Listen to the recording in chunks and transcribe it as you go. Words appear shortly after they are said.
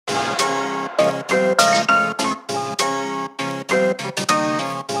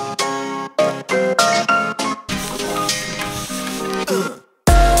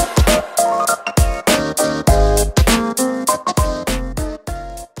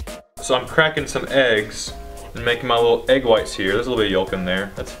So I'm cracking some eggs and making my little egg whites here. There's a little bit of yolk in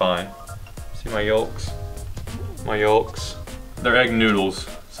there, that's fine. See my yolks? My yolks. They're egg noodles,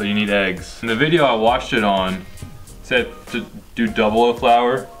 so you need eggs. In the video I watched it on, it said to do double O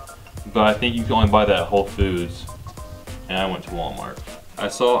flour, but I think you can only buy that at Whole Foods. And I went to Walmart. I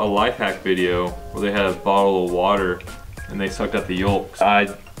saw a life hack video where they had a bottle of water and they sucked out the yolks. I'm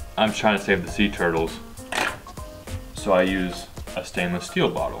trying to save the sea turtles, so I use a stainless steel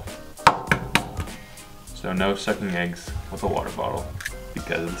bottle. So no sucking eggs with a water bottle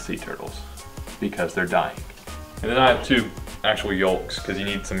because of the sea turtles, because they're dying. And then I have 2 actual yolks because you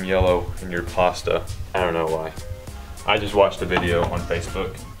need some yellow in your pasta. I don't know why. I just watched a video on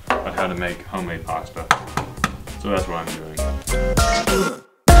Facebook on how to make homemade pasta. So that's what I'm doing.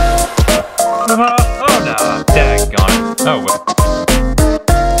 Oh no, daggone it. Oh well.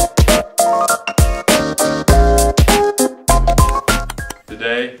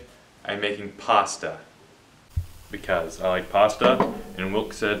 Today, I'm making pasta. Because I like pasta, and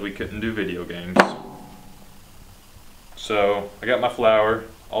Wilk said we couldn't do video games. So, I got my flour,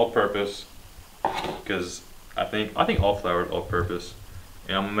 all-purpose, because I think all flour is all-purpose.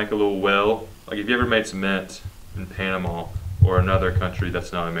 And I'm gonna make a little well. Like if you ever made cement in Panama or another country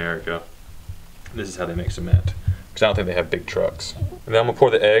that's not America, this is how they make cement. Because I don't think they have big trucks. And then I'm gonna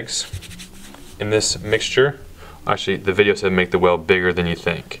pour the eggs in this mixture. Actually, the video said make the well bigger than you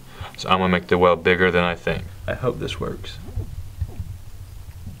think. So I'm gonna make the well bigger than I think. I hope this works.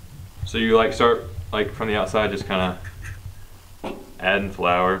 So you like start like from the outside, just kind of adding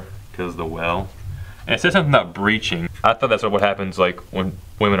flour because of the well. And it said something about breaching. I thought that's what happens like when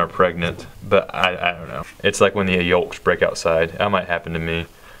women are pregnant, but I don't know. It's like when the yolks break outside. That might happen to me.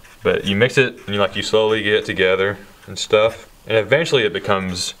 But you mix it and you slowly get it together and stuff. And eventually it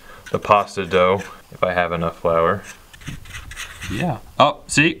becomes the pasta dough if I have enough flour. Yeah. Oh,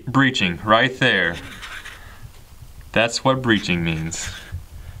 see? Breaching right there. That's what breaching means.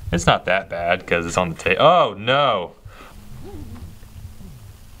 It's not that bad because it's on the table. Oh no.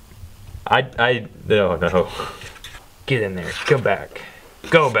 No. Get in there, go back.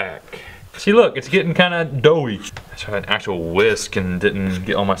 Go back. See look, it's getting kind of doughy. I tried an actual whisk and didn't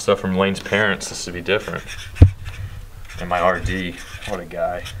get all my stuff from Lane's parents. This would be different. And my RD, what a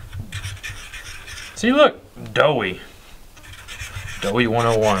guy. See look, doughy. Doughy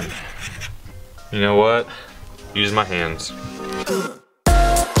 101. You know what? Use my hands.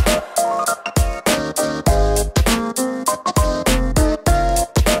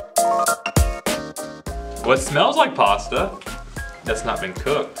 What smells like pasta that's not been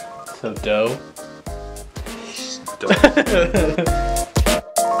cooked. So dough?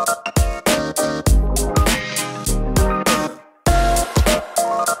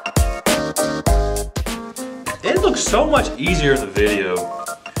 It looks so much easier in the video.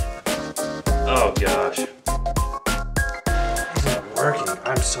 Oh gosh. It's not working.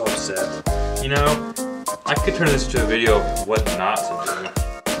 I'm so upset. You know, I could turn this into a video of what not to do.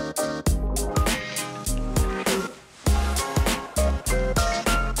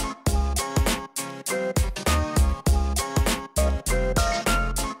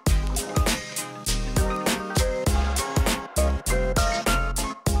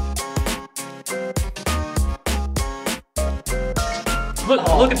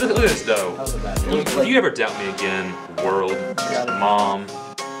 Look at this though. If you ever doubt me again, world, mom.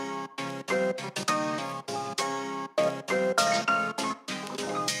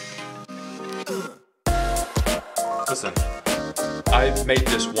 Listen, I've made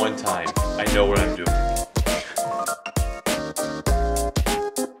this one time. I know what I'm doing.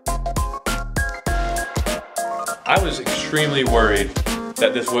 I was extremely worried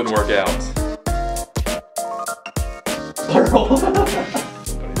that this wouldn't work out. Okay.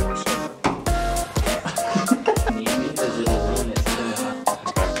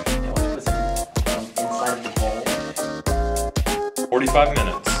 45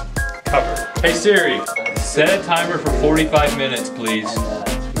 minutes. Covered. Hey Siri, set a timer for 45 minutes, please.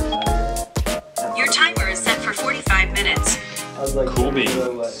 Your timer is set for 45 minutes. Cool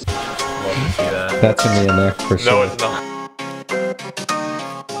beans. That's gonna be in there for sure. No, it's not.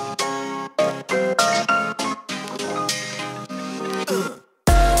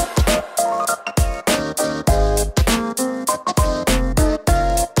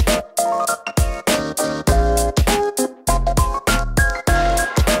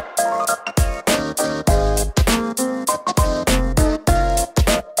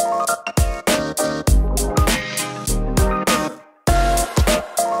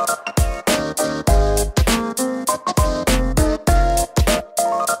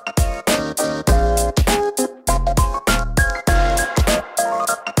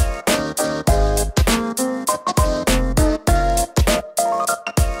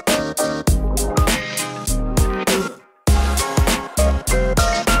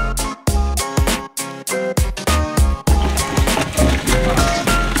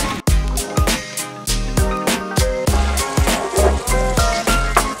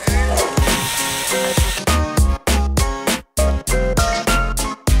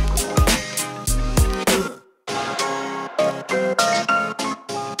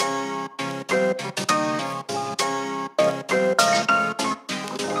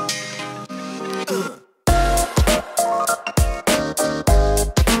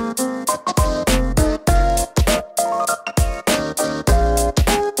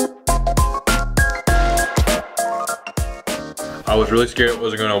 I was really scared it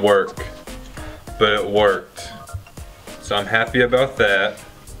wasn't gonna work, but it worked. So I'm happy about that.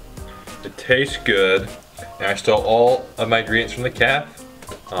 It tastes good. And I stole all of my ingredients from the calf.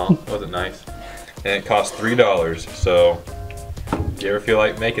 Oh, wasn't nice. And it cost $3. So if you ever feel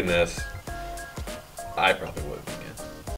like making this, I probably would.